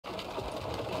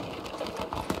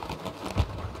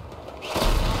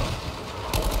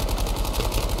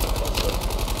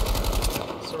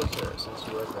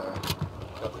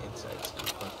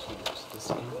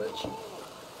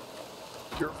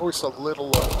voice a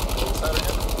little low. What was that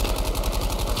again?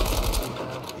 You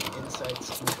have the inside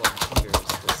scuba heaters,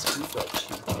 the scuba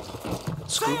chief.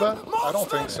 Scuba? I don't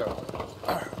think so.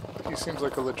 He seems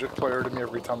like a legit player to me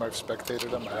every time I've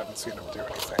spectated him. I haven't seen him do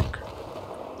anything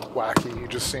wacky. He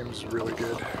just seems really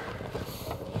good.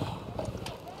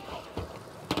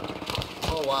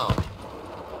 Oh wow.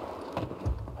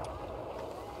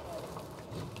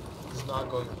 It's not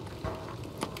going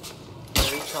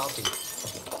very choppy.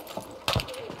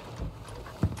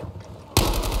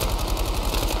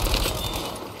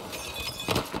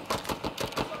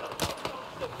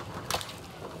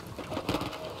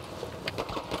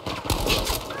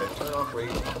 Okay, turn off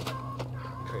radio.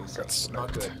 Okay, so That's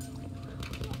not sniped. good.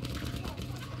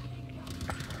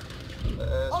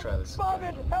 Let's try this.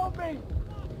 Spotted! Help me!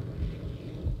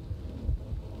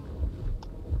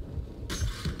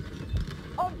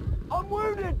 I'm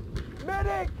wounded!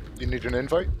 Medic! You need an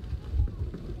invite?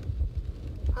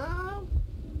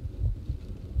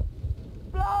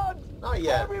 Blood! Not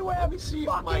yet. Everywhere! Let me see if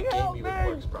my Fucking help game even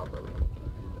me! works properly.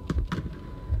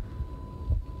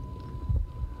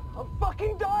 I'm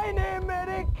fucking dying here,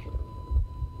 medic!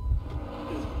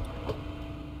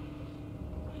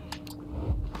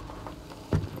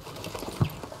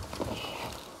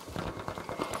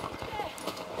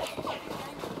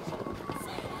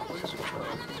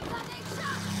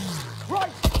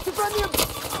 Right! Defend him!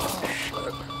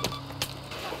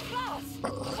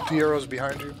 Fiero's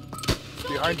behind you.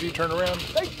 Behind you, turn around.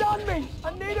 They done me!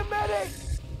 I need a medic!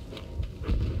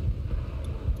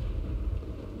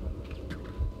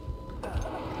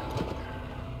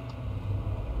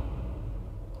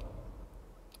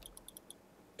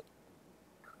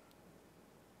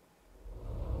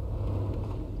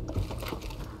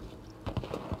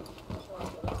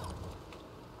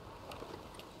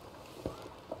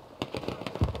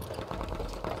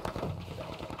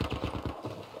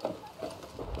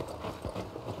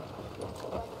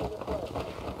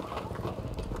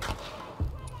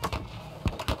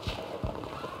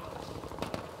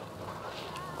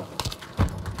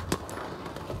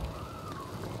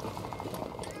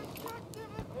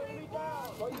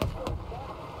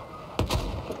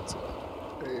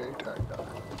 AA tag guy.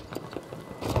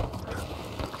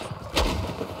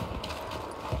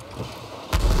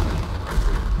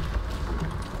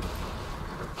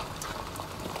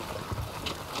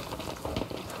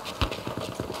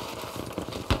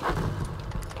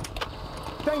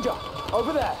 Danger!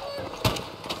 Over there!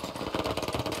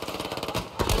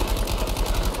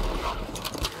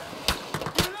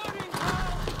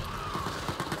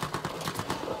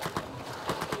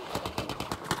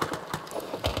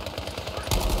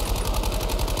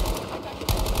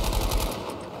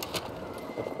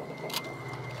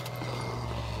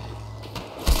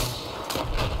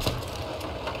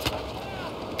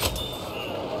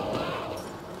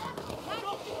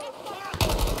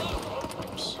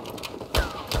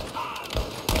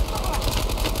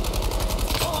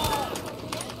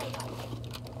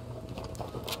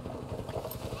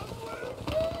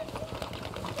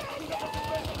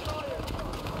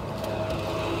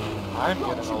 I'm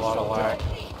getting a lot of lag.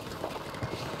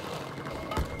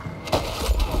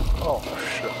 Oh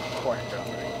shit, plane got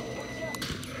me.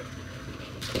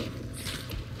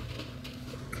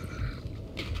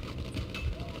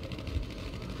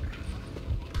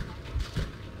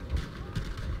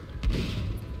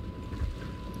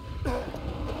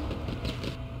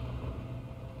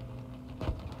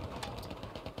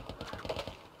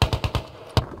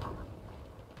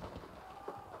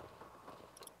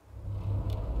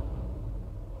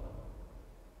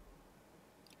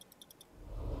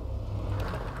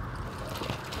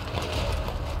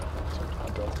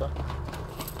 Delta.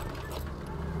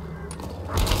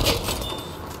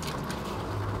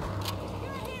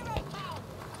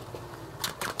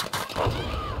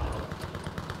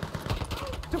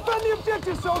 Defend the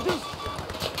objective, soldiers!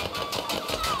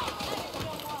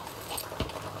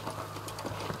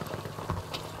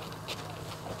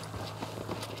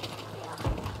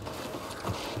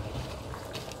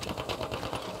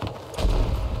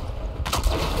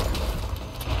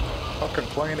 Fucking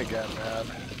plane again, man.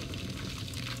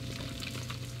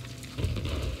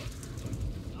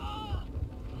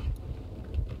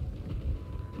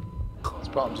 These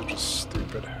bombs are just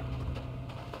stupid.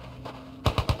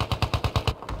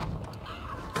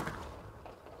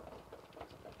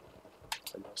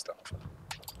 I lost Alpha.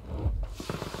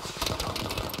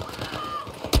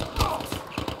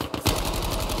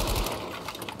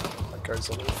 That guy's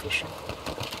a little fishy.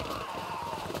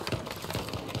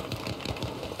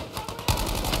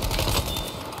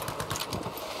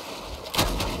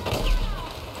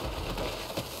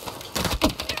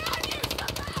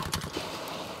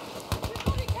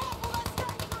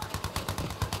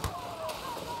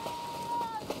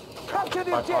 Capture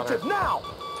the By objective father. now!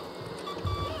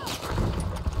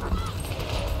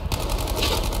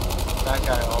 That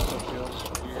guy also feels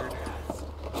weird.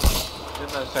 In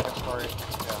the second story,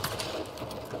 yeah.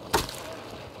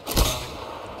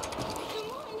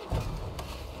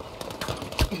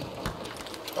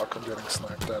 Fuck, I'm getting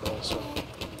sniped at also.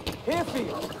 Here for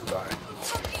you. I'm gonna die.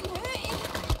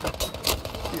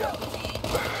 Yeah.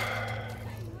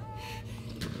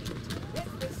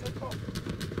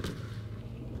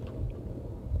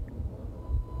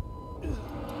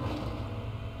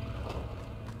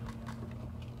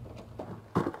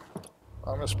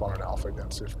 I'm gonna spawn an alpha again,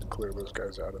 see if we can clear those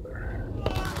guys out of there.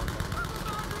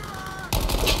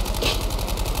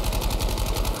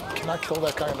 Can I kill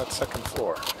that guy on that second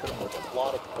floor? Hit him with a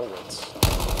lot of bullets.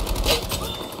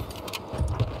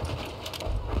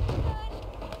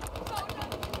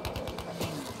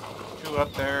 Two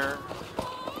up there.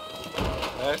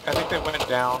 I think they went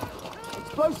down.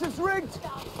 Explosives rigged!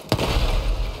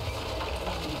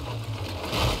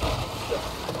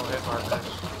 No hit markers.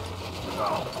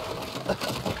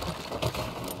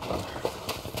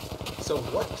 So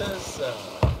what does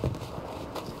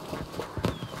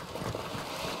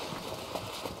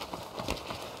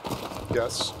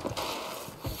Yes.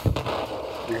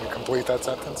 You can complete that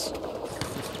sentence?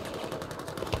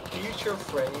 future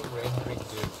frame rendering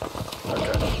do?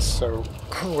 Okay, so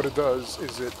what it does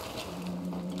is it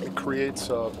creates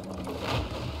a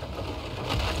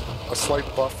slight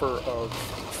buffer of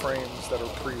frames that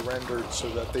are pre-rendered so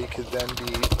that they could then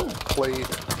be played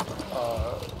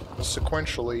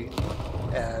sequentially,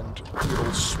 and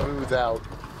it'll smooth out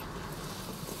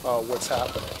what's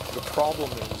happening. The problem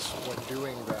is when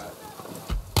doing that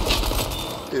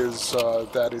is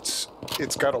that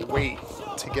it's got to wait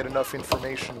to get enough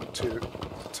information to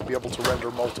be able to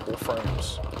render multiple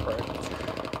frames,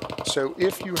 right? So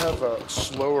if you have a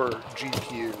slower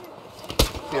GPU,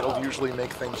 it'll usually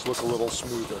make things look a little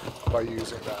smoother by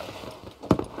using that.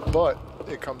 But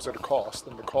it comes at a cost,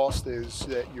 and the cost is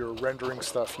that you're rendering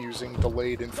stuff using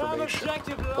delayed information,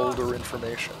 older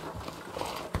information,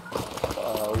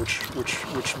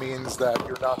 which means that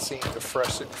you're not seeing the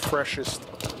freshest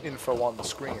info on the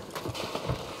screen,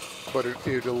 but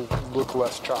it'll look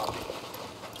less choppy.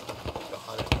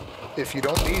 If you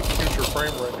don't need future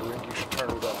frame rendering, you should turn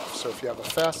it off. So if you have a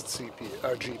fast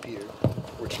GPU,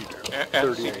 which you do, And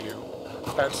 38, CPU.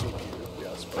 and CPU,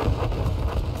 yes,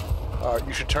 but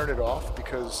you should turn it off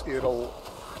because it'll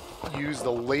use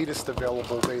the latest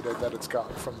available data that it's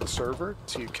got from the server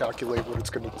to calculate what it's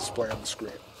going to display on the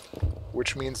screen,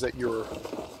 which means that your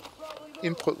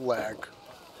input lag,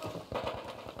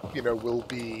 will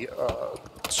be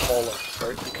smaller,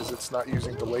 right? Because it's not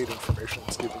using delayed information;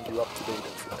 it's giving you up-to-date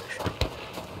information.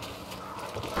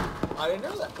 I didn't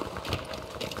know that.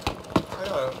 I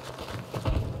know.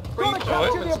 Gotta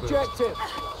capture the Smooth. objective!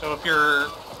 So if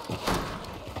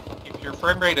your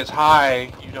frame rate is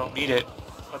high, you don't need it,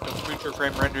 but the future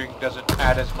frame rendering doesn't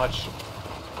add as much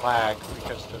lag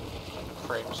because the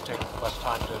frames take less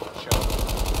time to show.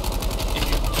 If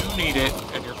you do need it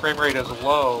and your frame rate is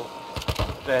low,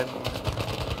 then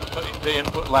the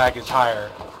input lag is higher.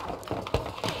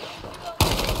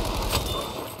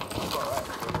 Alright,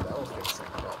 that will fix some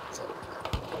problems.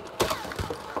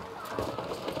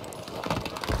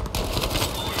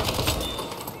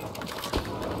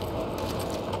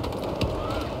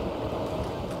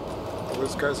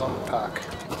 Those guys on the pack.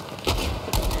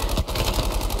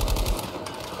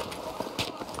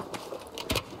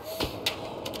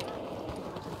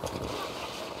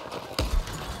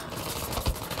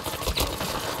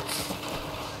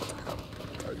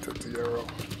 I took the arrow.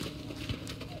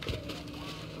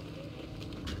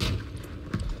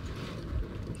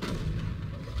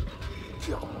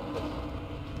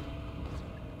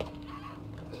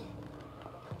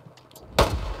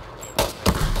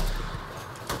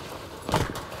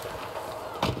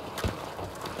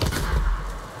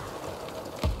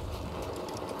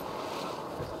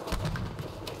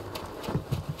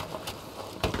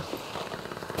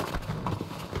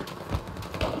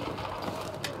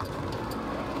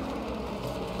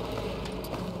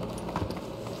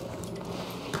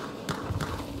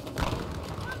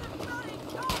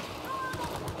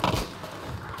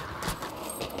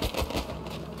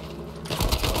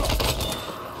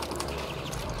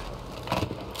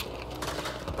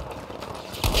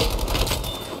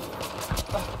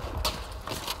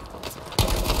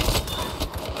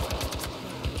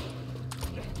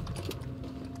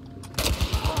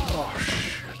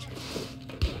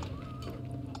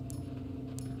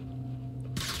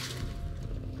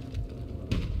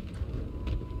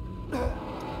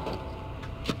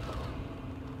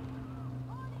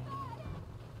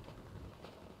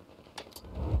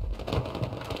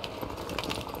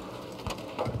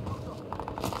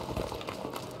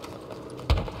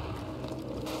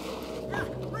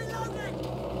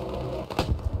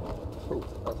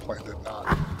 airplane did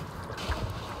not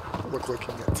look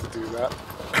looking it to do that.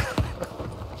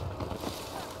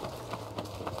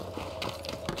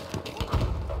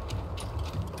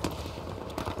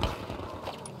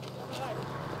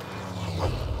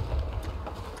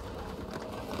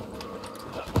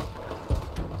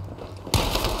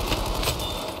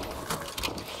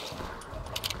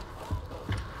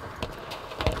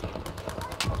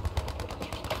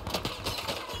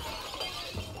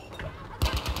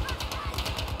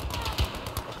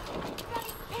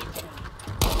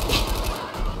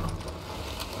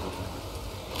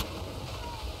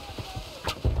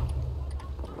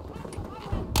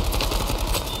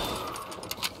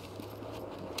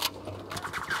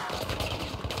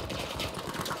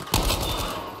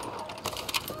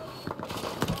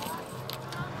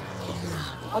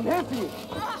 I'm here for you.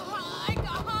 I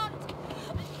can't.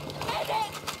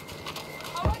 Medic!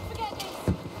 I won't forget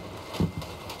this.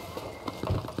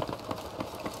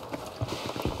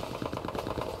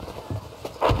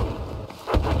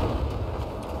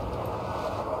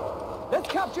 Let's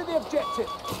capture the objective.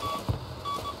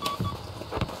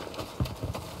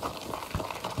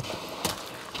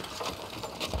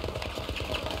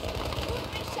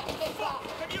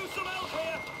 Can use some help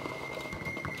here.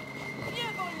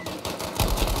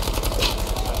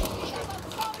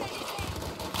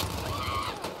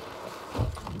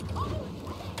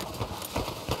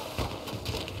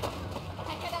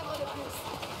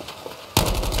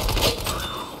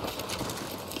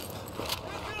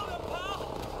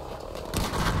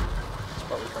 It's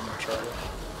probably coming to Charlie.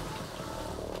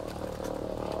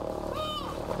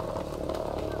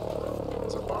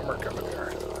 There's a bomber coming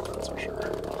here, that's for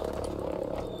sure.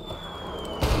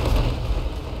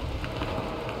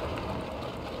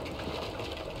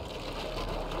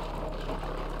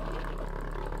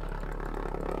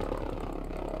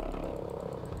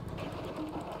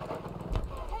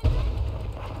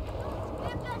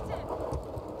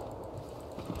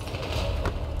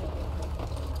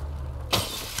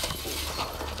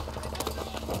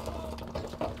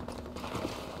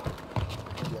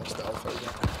 Lost Alpha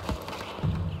again.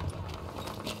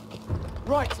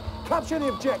 Right, capture the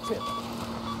objective.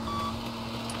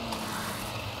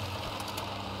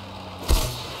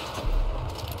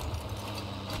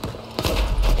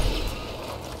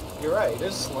 You're right, it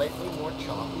is slightly more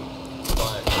choppy,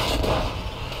 but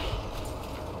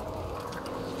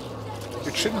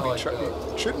It shouldn't be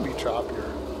it shouldn't be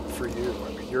choppier for you. I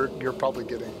mean, you're probably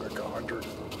getting like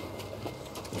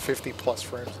 150 plus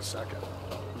frames a second.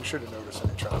 You shouldn't notice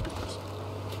any choppiness.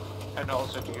 And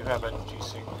also, do you have a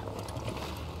G-Sync?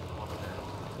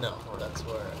 no, that's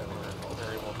where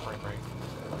Variable frame rate.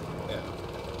 yeah.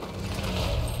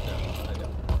 No, I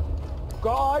don't.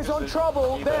 Guys on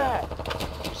trouble, Need there. a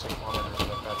G-Sync monitor so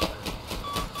that's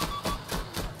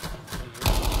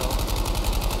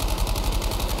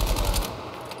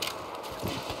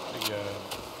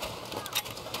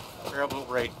the variable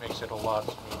rate makes it a lot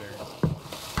smoother.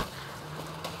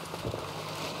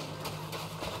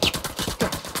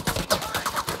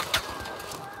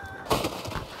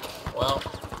 Well,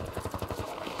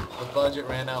 the budget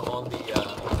ran out on the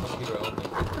computer only.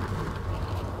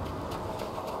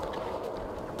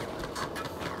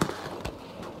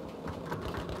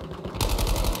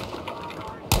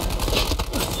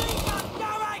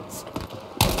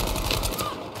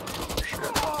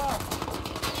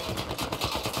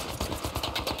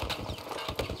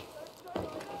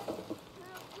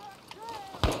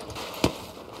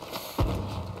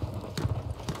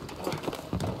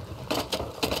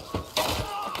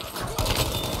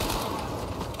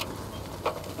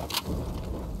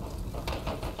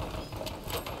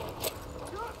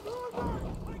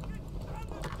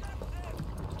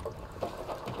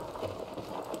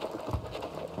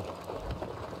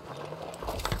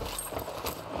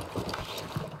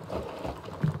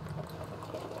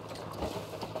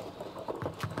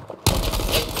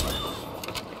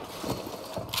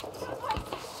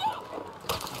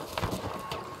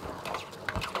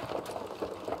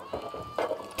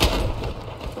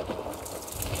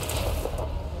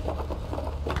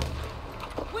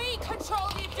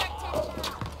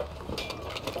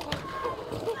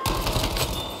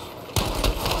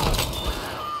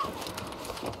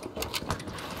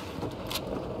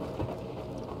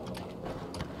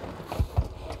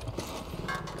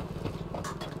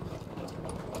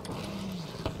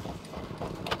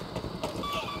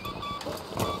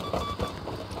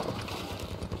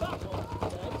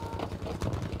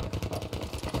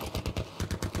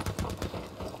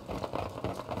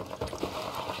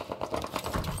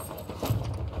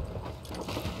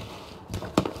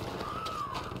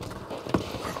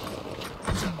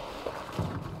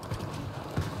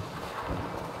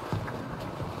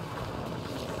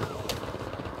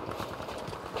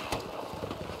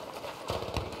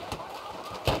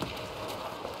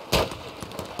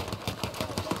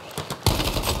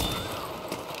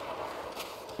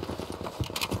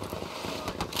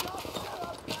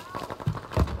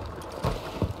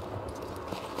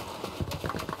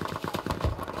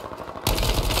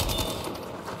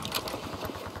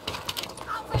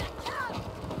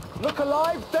 Look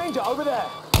alive, danger over there.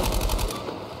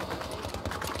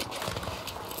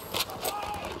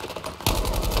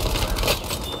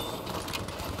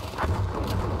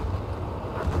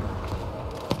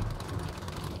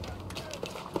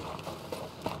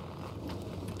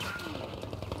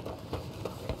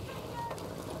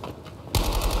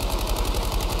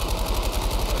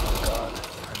 God,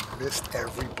 I missed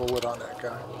every bullet on that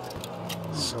guy.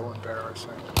 So embarrassing.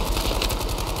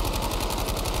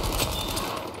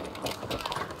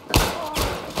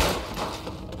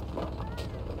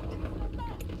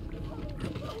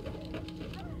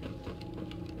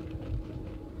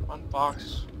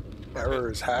 Unbox.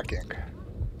 Error is hacking.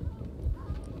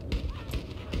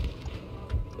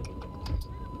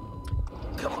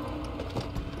 Come on.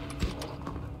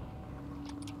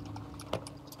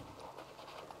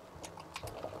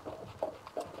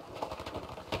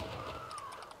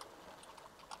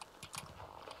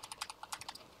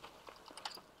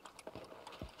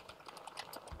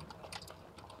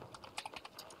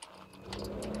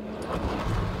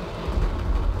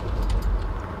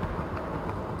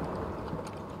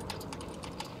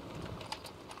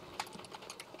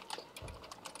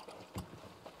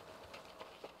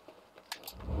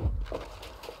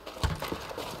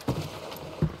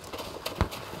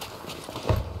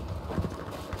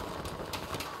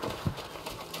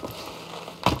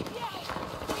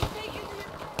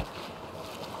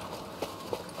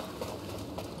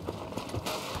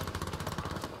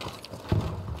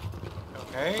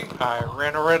 Okay, I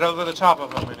ran right over the top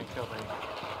of him and he killed me.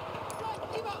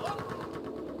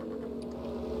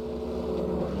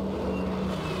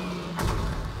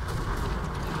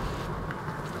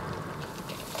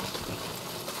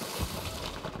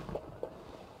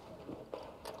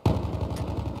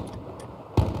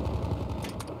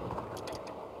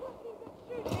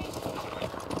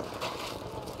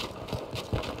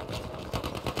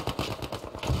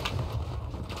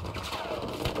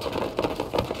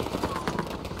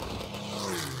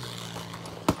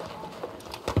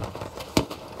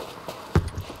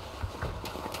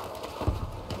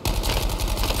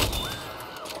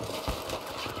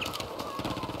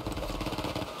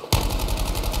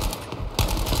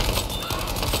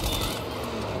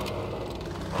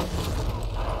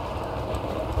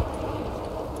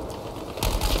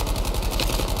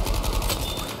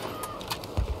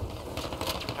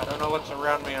 I don't know what's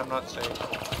around me, I'm not safe.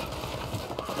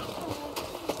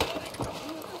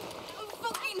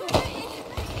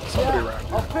 Somebody Yeah, around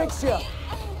you. I'll fix you.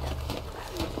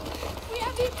 We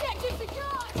have the objective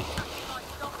secured!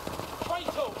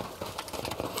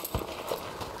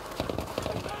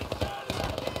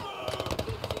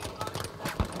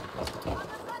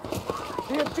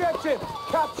 The objective,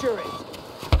 capture it.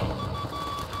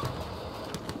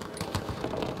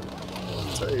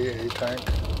 It's an AA tank.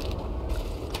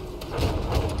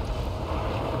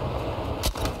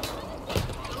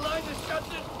 The line is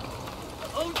shutting!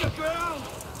 Hold your ground!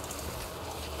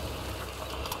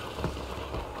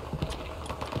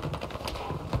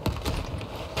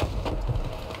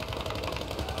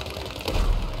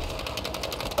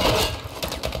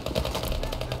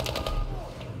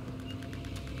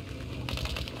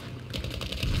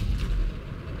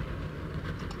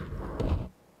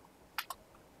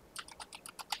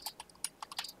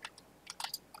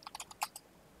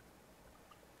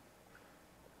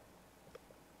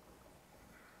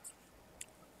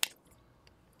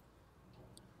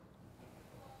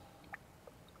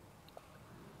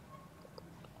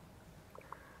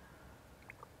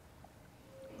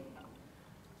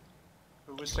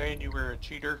 Who was saying you were a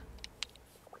cheater?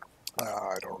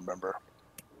 I don't remember.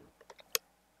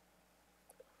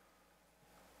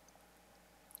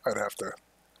 I'd have to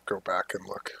go back and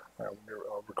look.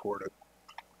 I'll record it.